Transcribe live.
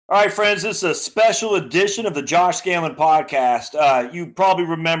All right, friends, this is a special edition of the Josh Scanlon podcast. You probably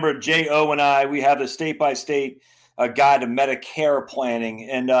remember J.O. and I, we have a state-by-state guide to Medicare planning.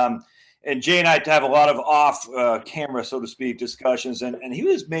 And Jay and I have a lot of off-camera, so to speak, discussions. And he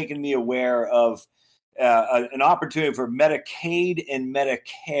was making me aware of an opportunity for Medicaid and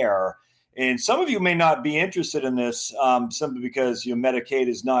Medicare. And some of you may not be interested in this simply because Medicaid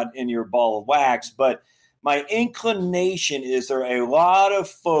is not in your ball of wax, but my inclination is there are a lot of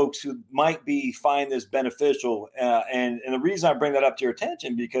folks who might find this beneficial. And the reason I bring that up to your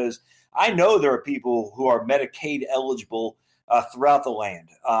attention, because I know there are people who are Medicaid eligible throughout the land.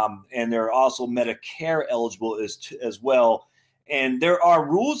 And they're also Medicare eligible as well. And there are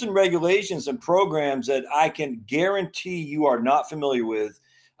rules and regulations and programs that I can guarantee you are not familiar with.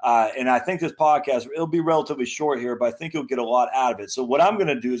 And I think this podcast, it'll be relatively short here, but I think you'll get a lot out of it. So what I'm going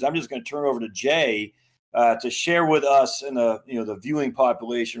to do is I'm just going to turn over to Jay to share with us and the viewing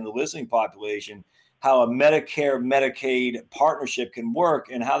population, the listening population, how a Medicare Medicaid partnership can work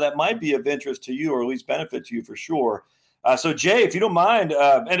and how that might be of interest to you, or at least benefit to you for sure. So Jay, if you don't mind,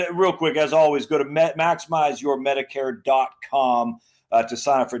 and real quick, as always, go to maximizeyourmedicare.com to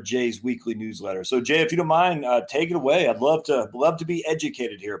sign up for Jay's weekly newsletter. So Jay, if you don't mind, take it away. I'd love to be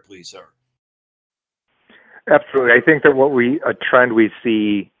educated here, please, sir. Absolutely. I think that a trend we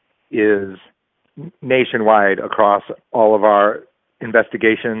see is nationwide across all of our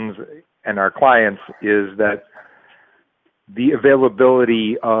investigations and our clients is that the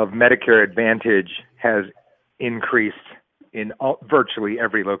availability of Medicare Advantage has increased in virtually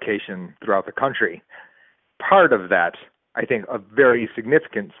every location throughout the country. Part of that, I think a very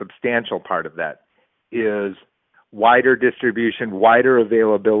significant, substantial part of that, is wider distribution, wider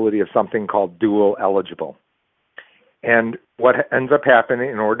availability of something called dual eligible. And what ends up happening,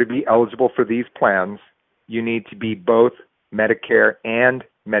 in order to be eligible for these plans, you need to be both Medicare and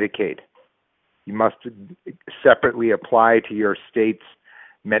Medicaid. You must separately apply to your state's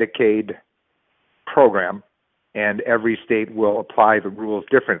Medicaid program, and every state will apply the rules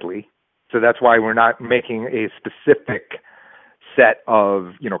differently. So that's why we're not making a specific set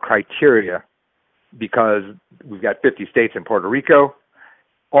of criteria, because we've got 50 states in Puerto Rico.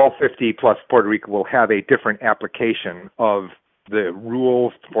 All 50 plus Puerto Rico will have a different application of the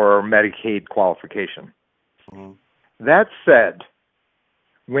rules for Medicaid qualification. Mm-hmm. That said,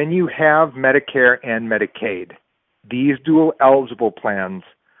 when you have Medicare and Medicaid, these dual eligible plans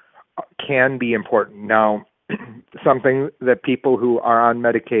can be important. Now, something that people who are on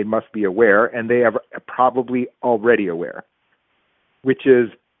Medicaid must be aware, and they are probably already aware, which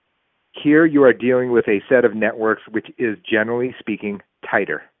is here you are dealing with a set of networks which is, generally speaking,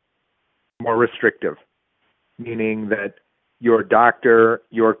 tighter, more restrictive, meaning that your doctor,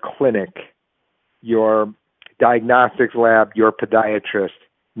 your clinic, your diagnostics lab, your podiatrist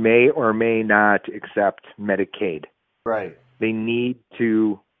may or may not accept Medicaid. Right. They need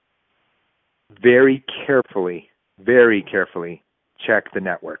to very carefully check the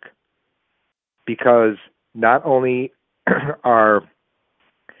network, because not only are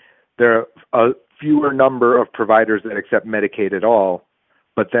there a fewer number of providers that accept Medicaid at all,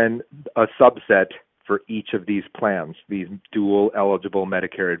 but then a subset for each of these plans, these dual eligible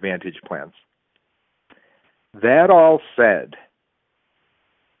Medicare Advantage plans. That all said,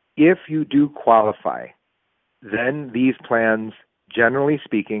 if you do qualify, then these plans, generally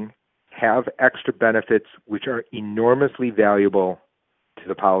speaking, have extra benefits which are enormously valuable to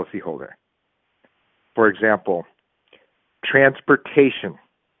the policyholder. For example, transportation,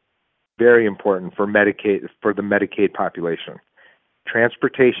 very important for Medicaid, for the Medicaid population.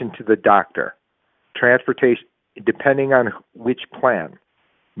 Transportation to the doctor, transportation, depending on which plan,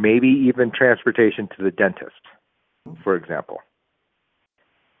 maybe even transportation to the dentist, for example.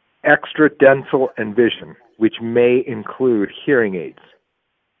 Extra dental and vision, which may include hearing aids.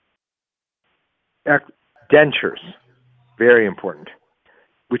 Dentures, very important,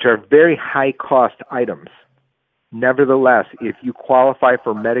 which are very high-cost items. Nevertheless, if you qualify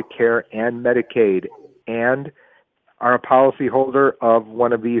for Medicare and Medicaid and are a policyholder of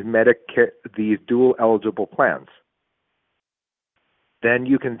one of these these dual eligible plans, then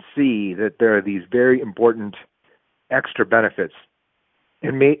you can see that there are these very important extra benefits.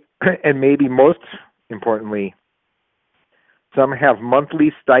 And maybe most importantly, some have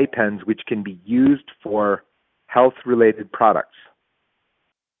monthly stipends which can be used for health-related products.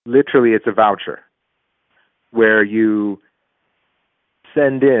 Literally, it's a voucher where you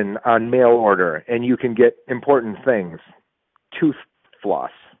send in on mail order and you can get important things. Tooth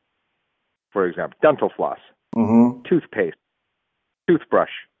floss, for example, dental floss, toothpaste,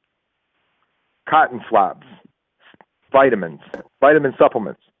 toothbrush, cotton swabs, vitamin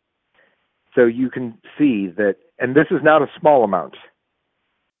supplements, So you can see that, and this is not a small amount.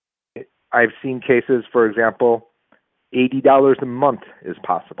 I've seen cases, for example, $80 a month is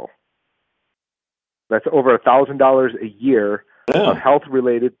possible. That's over $1,000 a year of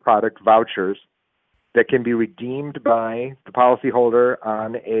health-related product vouchers that can be redeemed by the policyholder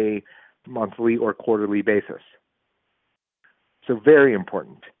on a monthly or quarterly basis. So very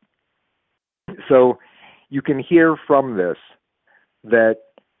important. So you can hear from this that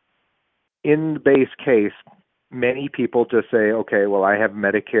in the base case, many people just say, okay, well, I have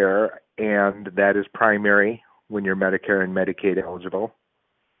Medicare, and that is primary when you're Medicare and Medicaid eligible,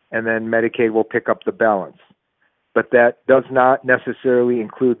 and then Medicaid will pick up the balance. But that does not necessarily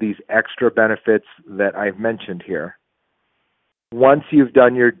include these extra benefits that I've mentioned here. Once you've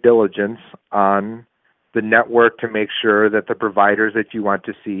done your diligence on the network to make sure that the providers that you want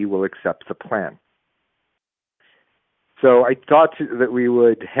to see will accept the plan. So I thought that we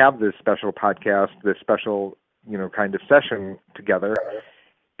would have this special podcast, this special, kind of session together,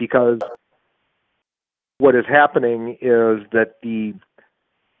 because what is happening is that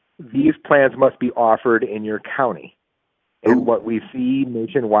these plans must be offered in your county. And what we see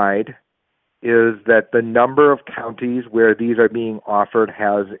nationwide is that the number of counties where these are being offered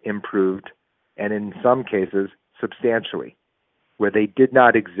has improved, and in some cases, substantially. Where they did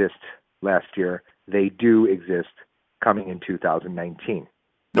not exist last year, they do exist coming in 2019.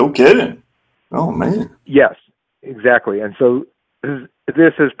 No kidding. Oh, man. Yes, exactly. And so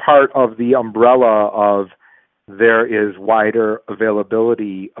this is part of the umbrella of there is wider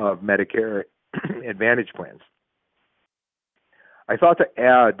availability of Medicare Advantage plans. I thought to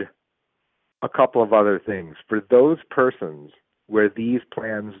add a couple of other things. For those persons where these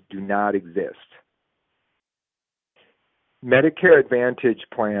plans do not exist, Medicare Advantage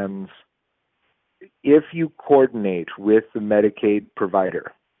plans, if you coordinate with the Medicaid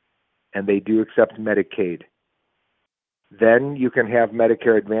provider, and they do accept Medicaid, then you can have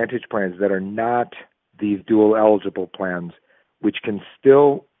Medicare Advantage plans that are not these dual eligible plans, which can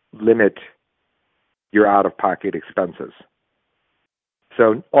still limit your out-of-pocket expenses.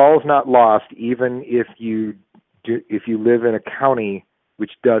 So all is not lost, even if you live in a county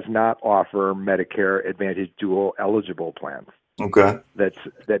which does not offer Medicare Advantage dual eligible plans. Okay.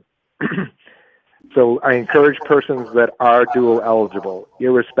 So I encourage persons that are dual eligible,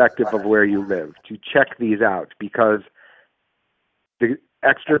 irrespective of where you live, to check these out, because the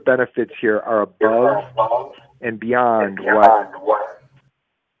extra benefits here are above and beyond what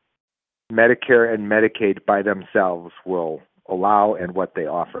Medicare and Medicaid by themselves will allow and what they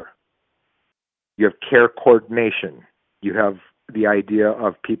offer. You have care coordination. You have the idea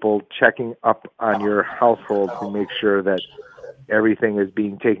of people checking up on your household to make sure that everything is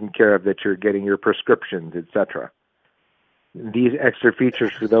being taken care of, that you're getting your prescriptions, etc. These extra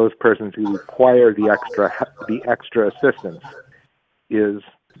features for those persons who require the extra assistance is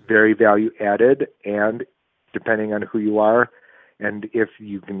very value added, and depending on who you are and if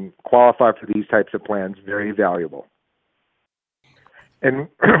you can qualify for these types of plans, very valuable. And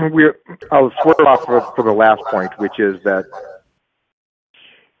I'll swerve off for the last point, which is that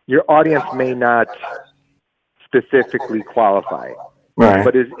your audience may not specifically qualify, right,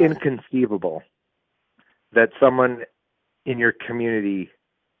 but it's inconceivable that someone in your community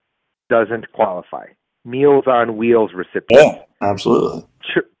doesn't qualify. Meals on Wheels recipients. Yeah, absolutely.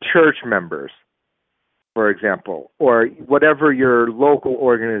 Church members, for example, or whatever your local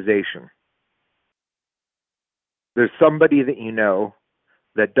organization. There's somebody that you know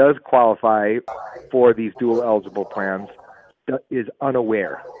that does qualify for these dual eligible plans that is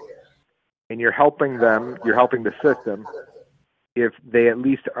unaware. And you're helping them, you're helping the system if they at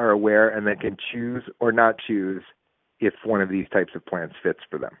least are aware and they can choose or not choose if one of these types of plans fits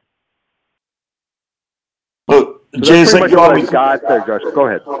for them. Look, So Jay, it's like you always got there, Josh. Go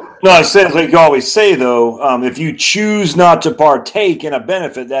ahead. No, it's like you always say, though, if you choose not to partake in a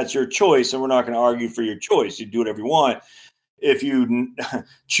benefit, that's your choice, and we're not going to argue for your choice. You do whatever you want. If you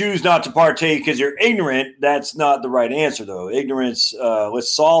choose not to partake because you're ignorant, that's not the right answer, though. Ignorance,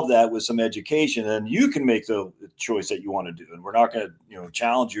 let's solve that with some education, and you can make the choice that you want to do. And we're not going to,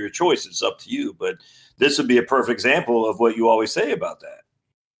 challenge your choice. It's up to you. But this would be a perfect example of what you always say about that.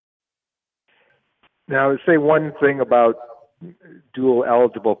 Now, say one thing about dual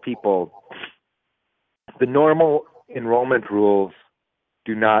eligible people. The normal enrollment rules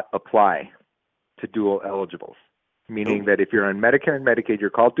do not apply to dual eligibles, meaning that if you're on Medicare and Medicaid, you're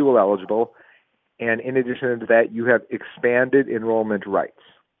called dual eligible, and in addition to that, you have expanded enrollment rights.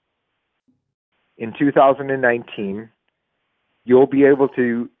 In 2019, you'll be able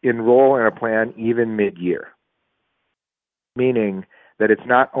to enroll in a plan even mid-year, meaning that it's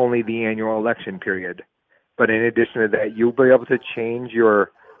not only the annual election period, but in addition to that, you'll be able to change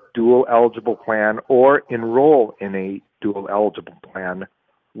your dual eligible plan or enroll in a dual eligible plan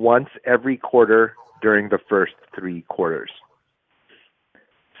once every quarter during the first 3 quarters.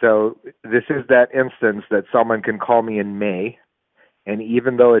 So this is that instance that someone can call me in May, and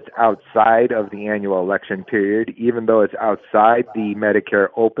even though it's outside of the annual election period, even though it's outside the Medicare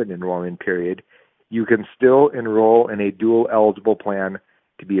open enrollment period, you can still enroll in a dual eligible plan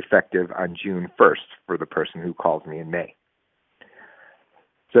to be effective on June 1st for the person who calls me in May.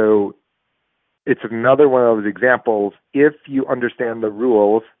 So it's another one of those examples. If you understand the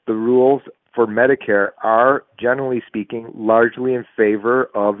rules for Medicare are, generally speaking, largely in favor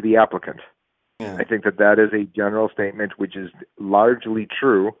of the applicant. Yeah. I think that is a general statement which is largely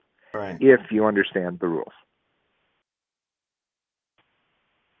true, right, if you understand the rules.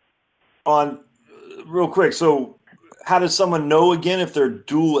 Real quick, so how does someone know again if they're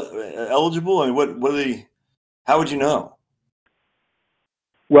dual eligible? I mean, how would you know?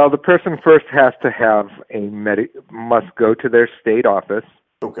 Well, the person first has to have must go to their state office.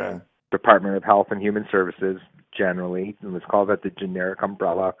 Okay. Department of Health and Human Services, generally, and let's call that the generic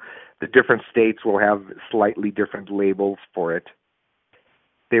umbrella. The different states will have slightly different labels for it.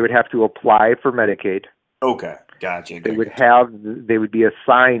 They would have to apply for Medicaid. Okay, gotcha. They would be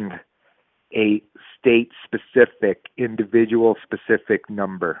assigned a state-specific, individual-specific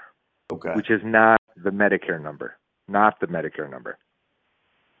number, okay, which is not the Medicare number.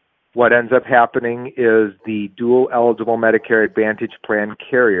 What ends up happening is the dual eligible Medicare Advantage plan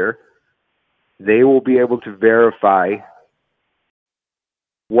carrier, they will be able to verify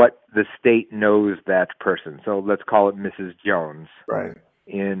what the state knows that person. So let's call it Mrs. Jones, right,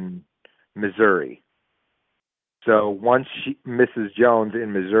 in Missouri. So once Mrs. Jones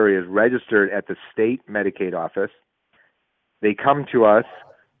in Missouri is registered at the state Medicaid office, they come to us,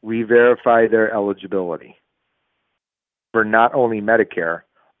 we verify their eligibility for not only Medicare,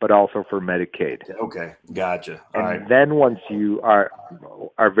 but also for Medicaid. Okay, gotcha. All right. Then once you are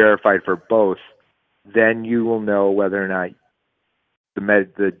verified for both, then you will know whether or not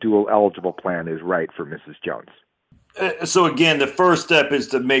the dual eligible plan is right for Mrs. Jones. So again, the first step is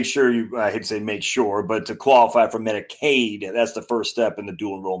to make sure I hate to say make sure, but to qualify for Medicaid. That's the first step in the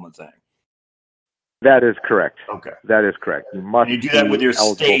dual enrollment thing. That is correct. Okay. That is correct. You must do that with your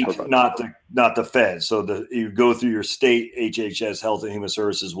state, for not the Fed. So you go through your state HHS, Health and Human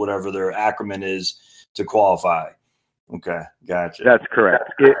Services, whatever their acronym is, to qualify. Okay, gotcha. That's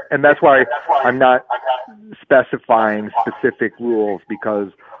correct. And that's why I'm not specifying specific rules, because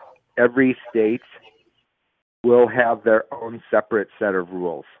every state will have their own separate set of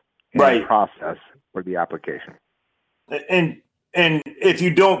rules and process for the application. And if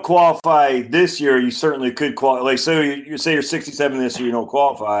you don't qualify this year, you certainly could qualify. Like, so you say you're 67 this year, you don't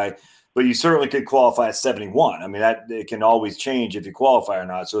qualify, but you certainly could qualify at 71. I mean, that it can always change if you qualify or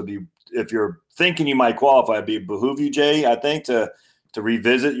not. So if you're thinking you might qualify, it'd behoove you, Jay, I think, to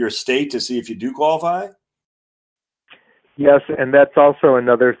revisit your state to see if you do qualify. Yes, and that's also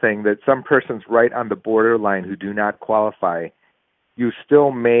another thing, that some persons right on the borderline who do not qualify, you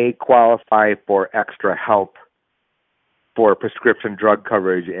still may qualify for extra help for prescription drug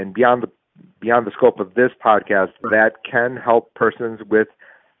coverage. And beyond the scope of this podcast, that can help persons with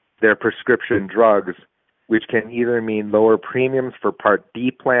their prescription drugs, which can either mean lower premiums for Part D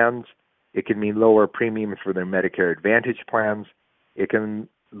plans, it can mean lower premiums for their Medicare Advantage plans, it can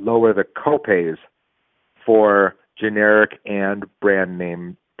lower the copays for generic and brand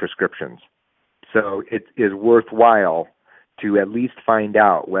name prescriptions. So it is worthwhile to at least find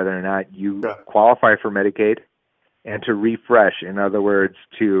out whether or not you qualify for Medicaid, and to refresh, in other words,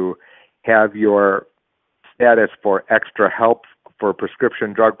 to have your status for extra help for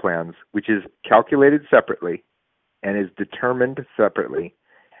prescription drug plans, which is calculated separately and is determined separately.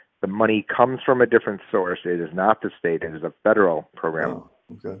 The money comes from a different source. It is not the state. It is a federal program. Oh,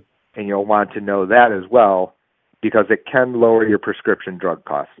 okay. And you'll want to know that as well, because it can lower your prescription drug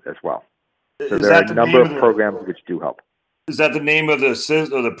costs as well. So there are a number of programs which do help. Is that the name of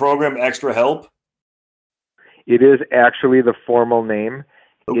the program, Extra Help? It is actually the formal name.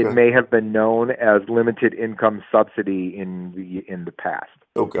 Okay. It may have been known as limited income subsidy in the past.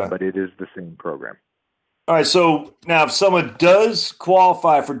 Okay. But it is the same program. All right. So now if someone does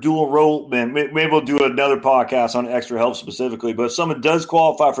qualify for dual enrollment, maybe we'll do another podcast on Extra Help specifically, but if someone does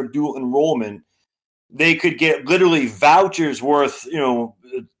qualify for dual enrollment, they could get literally vouchers worth,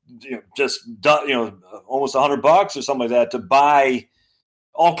 just almost $100 or something like that to buy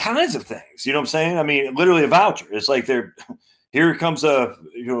all kinds of things. You know what I'm saying? I mean, literally a voucher. It's like here comes a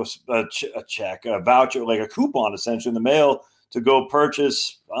check, a voucher, like a coupon essentially in the mail to go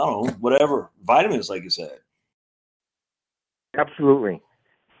purchase, I don't know, whatever, vitamins, like you said. Absolutely.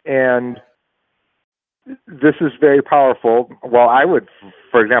 And this is very powerful. Well,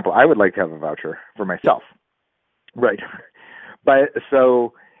 for example, I would like to have a voucher for myself. Right. But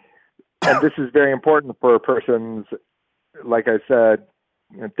so, and this is very important for persons, like I said,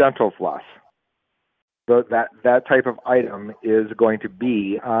 dental floss. So that type of item is going to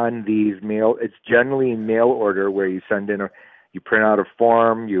be on these it's generally mail order where you you print out a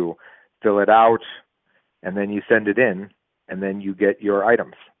form, you fill it out, and then you send it in, and then you get your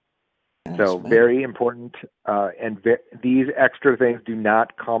items. Yes, so very important. These extra things do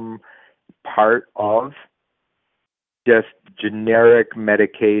not come part of just generic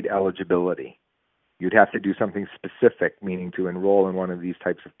Medicaid eligibility. You'd have to do something specific, meaning to enroll in one of these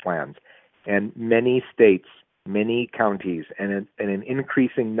types of plans. And many states, many counties, and an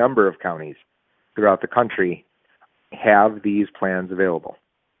increasing number of counties throughout the country have these plans available.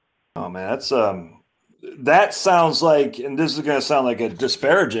 Oh man, that sounds like, and this is going to sound like a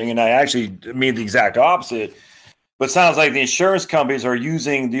disparaging, and I actually mean the exact opposite. But it sounds like the insurance companies are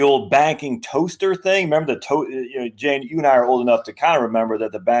using the old banking toaster thing. Remember Jane, you and I are old enough to kind of remember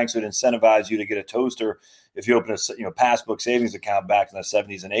that the banks would incentivize you to get a toaster if you open a passbook savings account back in the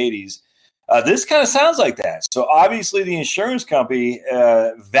 70s and 80s. This kind of sounds like that. So obviously the insurance company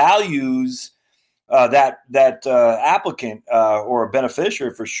values that applicant or a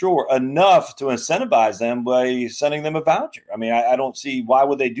beneficiary for sure enough to incentivize them by sending them a voucher. I mean, I don't see why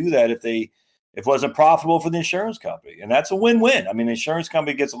would they do that if it wasn't profitable for the insurance company. And that's a win-win. I mean, the insurance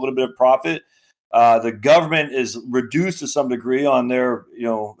company gets a little bit of profit. The government is reduced to some degree on their,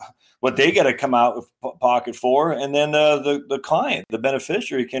 what they got to come out of pocket for. And then the client, the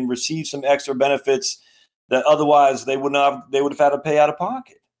beneficiary, can receive some extra benefits that otherwise they would have had to pay out of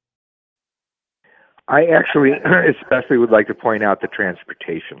pocket. I actually especially would like to point out the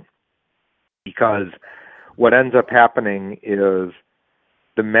transportation, because what ends up happening is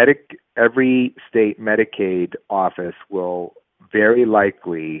every state Medicaid office will very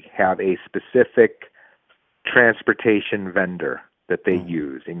likely have a specific transportation vendor that they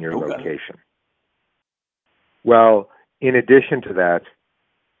use in your location. Well, in addition to that,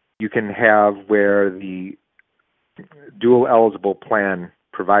 you can have where the dual eligible plan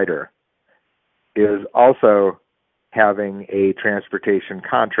provider is also having a transportation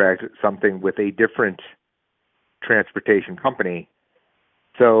contract, something with a different transportation company.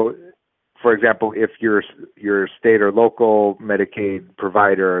 So, for example, if your state or local Medicaid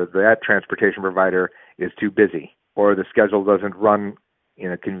provider, that transportation provider is too busy, or the schedule doesn't run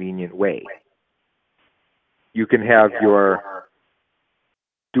in a convenient way, you can have your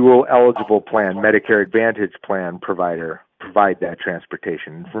dual eligible plan, Medicare Advantage plan provider provide that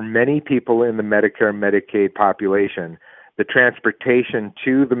transportation. For many people in the Medicare and Medicaid population, the transportation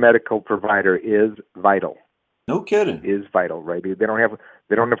to the medical provider is vital. No kidding. Is vital, right? They don't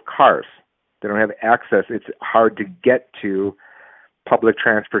have cars. They don't have access. It's hard to get to public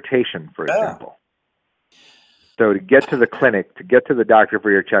transportation, for example. So to get to the clinic, to get to the doctor for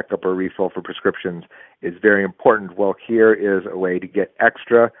your checkup or refill for prescriptions is very important. Well, here is a way to get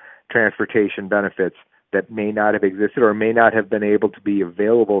extra transportation benefits that may not have existed or may not have been able to be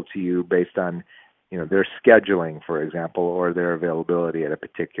available to you based on, their scheduling, for example, or their availability at a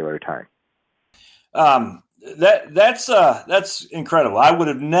particular time. That's incredible. I would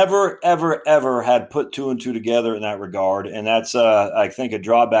have never, ever, ever had put two and two together in that regard. And that's, I think, a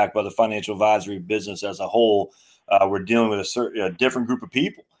drawback by the financial advisory business as a whole. We're dealing with a different group of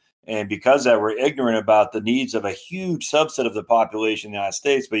people. And because that, we're ignorant about the needs of a huge subset of the population in the United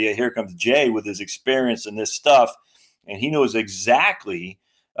States. But yet here comes Jay with his experience in this stuff. And he knows exactly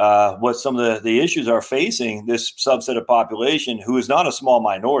what some of the issues are facing this subset of population, who is not a small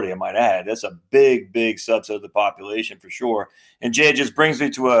minority, I might add. That's a big, big subset of the population for sure. And Jay, it just brings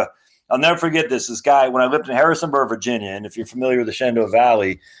me to I'll never forget this guy, when I lived in Harrisonburg, Virginia, and if you're familiar with the Shenandoah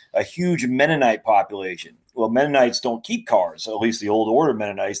Valley, a huge Mennonite population. Well, Mennonites don't keep cars, at least the old order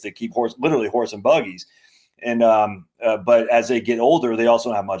Mennonites, they keep literally horse and buggies. And but as they get older, they also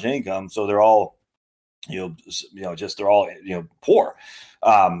don't have much income, so they're all, they're all poor.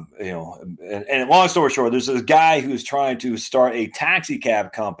 And long story short, there's this guy who's trying to start a taxi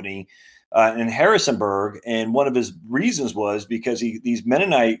cab company in Harrisonburg, and one of his reasons was because these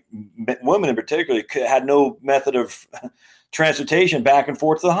Mennonite women in particular had no method of transportation back and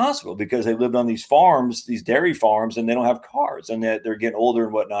forth to the hospital because they lived on these farms, these dairy farms, and they don't have cars, and they're getting older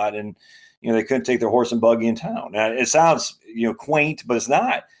and whatnot, and they couldn't take their horse and buggy in town. Now, it sounds quaint, but it's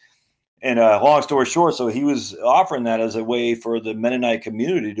not. And long story short, so he was offering that as a way for the Mennonite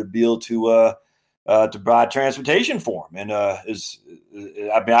community to be able to to provide transportation for them. And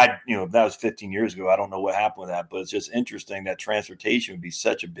that was 15 years ago. I don't know what happened with that, but it's just interesting that transportation would be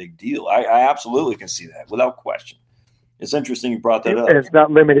such a big deal. I absolutely can see that without question. It's interesting you brought that up. It's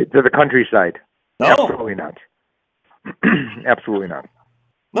not limited to the countryside. No. Absolutely not. Absolutely not.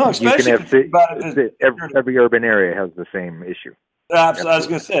 No, especially every urban area has the same issue. Absolutely. I was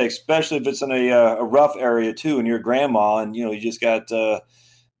going to say, especially if it's in a rough area too, and you're a grandma, and you just got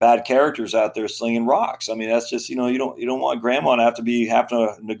bad characters out there slinging rocks. I mean, that's just you don't want grandma to have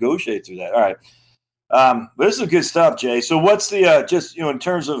to negotiate through that. All right, but this is good stuff, Jay. So what's the just in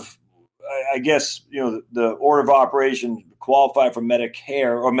terms of I guess the order of operation, qualify for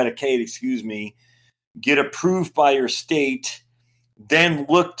Medicare or Medicaid, excuse me, get approved by your state, then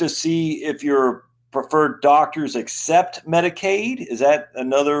look to see if your preferred doctors accept Medicaid? Is that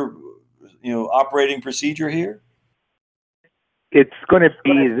another, operating procedure here? It's going to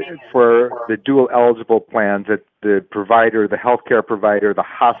be for the dual eligible plans that the provider, the healthcare provider, the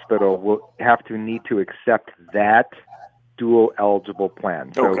hospital will have to need to accept that dual eligible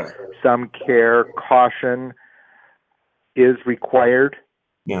plan. So some care caution is required.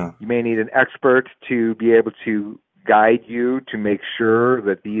 Yeah. You may need an expert to be able to guide you to make sure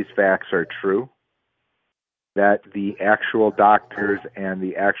that these facts are true, that the actual doctors and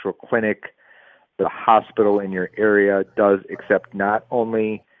the actual clinic, the hospital in your area does accept not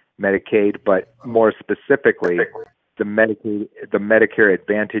only Medicaid, but more specifically the Medicare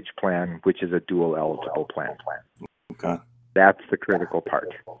Advantage plan, which is a dual eligible plan. Okay. That's the critical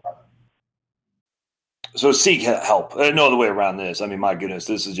part. So seek help. No other way around this. I mean, my goodness,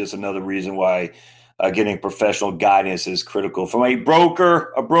 this is just another reason why getting professional guidance is critical from a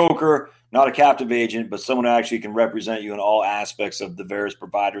broker, not a captive agent, but someone who actually can represent you in all aspects of the various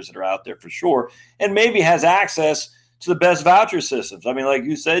providers that are out there for sure, and maybe has access to the best voucher systems. I mean, like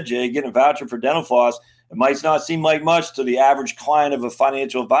you said, Jay, getting a voucher for dental floss, it might not seem like much to the average client of a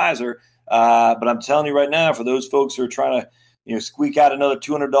financial advisor, but I'm telling you right now, for those folks who are trying to squeak out another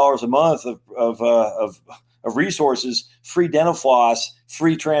 $200 a month of resources, free dental floss,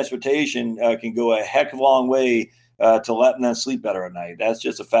 free transportation can go a heck of a long way to letting them sleep better at night. That's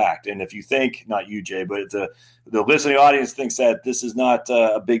just a fact. And if you think, not you, Jay, but the listening audience thinks that this is not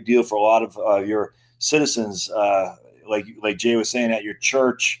a big deal for a lot of your citizens, like Jay was saying, at your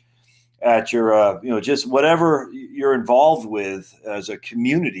church, at your, just whatever you're involved with as a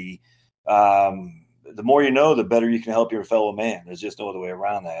community, the more you know, the better you can help your fellow man. There's just no other way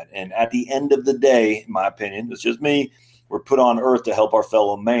around that. And at the end of the day, in my opinion, it's just me, we're put on earth to help our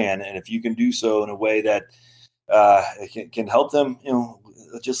fellow man. And if you can do so in a way that can help them,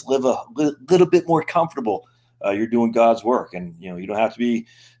 just live a little bit more comfortable, you're doing God's work. And, you don't have to be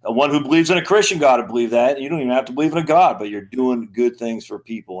one who believes in a Christian God to believe that. You don't even have to believe in a God, but you're doing good things for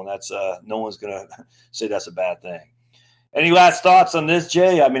people. And that's no one's going to say that's a bad thing. Any last thoughts on this,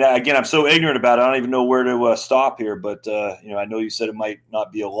 Jay? I mean, again, I'm so ignorant about it. I don't even know where to stop here. But, I know you said it might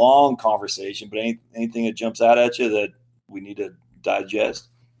not be a long conversation, but anything that jumps out at you that we need to digest?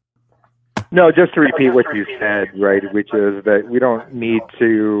 No, just to repeat what you said, right, which is that we don't need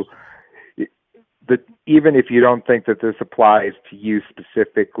to, even if you don't think that this applies to you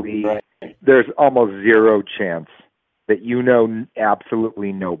specifically, right, there's almost zero chance that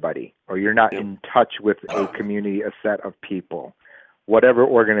absolutely nobody, or you're not in touch with a community, a set of people, whatever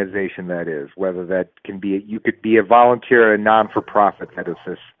organization that is, whether that can be, you could be a volunteer, a non-for-profit that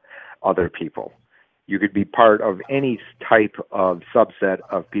assists other people. You could be part of any type of subset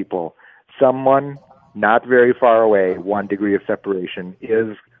of people. Someone not very far away, 1 degree of separation,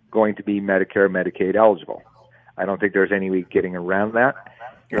 is going to be Medicare, Medicaid eligible. I don't think there's any way getting around that.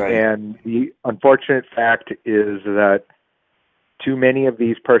 Right. And the unfortunate fact is that too many of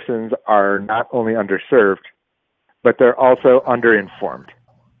these persons are not only underserved, but they're also underinformed.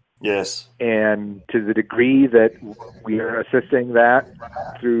 Yes. And to the degree that we are assisting that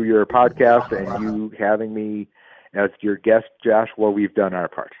through your podcast and you having me as your guest, Josh, well, we've done our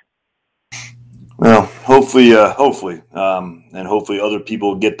part. Well, hopefully, and hopefully other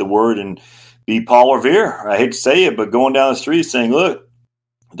people get the word and be Paul Revere. I hate to say it, but going down the street saying, look,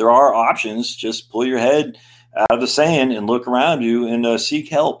 there are options. Just pull your head out of the sand and look around you and seek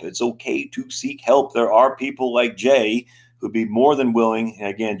help. It's okay to seek help. There are people like Jay who'd be more than willing. And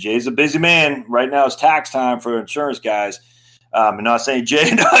again, Jay's a busy man. Right now it's tax time for insurance guys. I'm not saying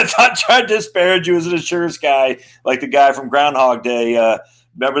Jay, not trying to disparage you as an insurance guy, like the guy from Groundhog Day.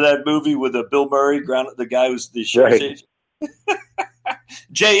 Remember that movie with Bill Murray, the guy who's the insurance agent?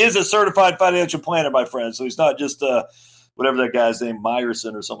 Jay is a certified financial planner, my friend. So he's not just whatever that guy's name,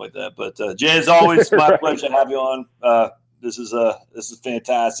 Meyerson or something like that. But Jay, as always, my pleasure to have you on. This is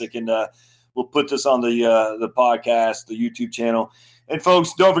fantastic. And we'll put this on the podcast, the YouTube channel. And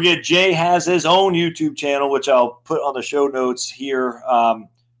folks, don't forget, Jay has his own YouTube channel, which I'll put on the show notes here.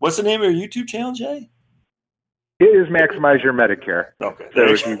 What's the name of your YouTube channel, Jay? It is Maximize Your Medicare. Okay. So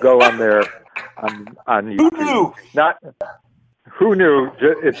if you go on there on YouTube, Who knew? Who knew?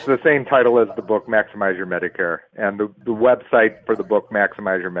 It's the same title as the book, Maximize Your Medicare, and the website for the book,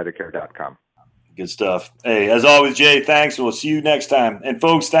 MaximizeYourMedicare.com. Good stuff. Hey, as always, Jay, thanks. We'll see you next time. And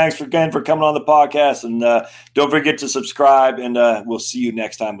folks, thanks again for coming on the podcast. And don't forget to subscribe, and we'll see you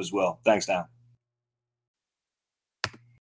next time as well. Thanks now.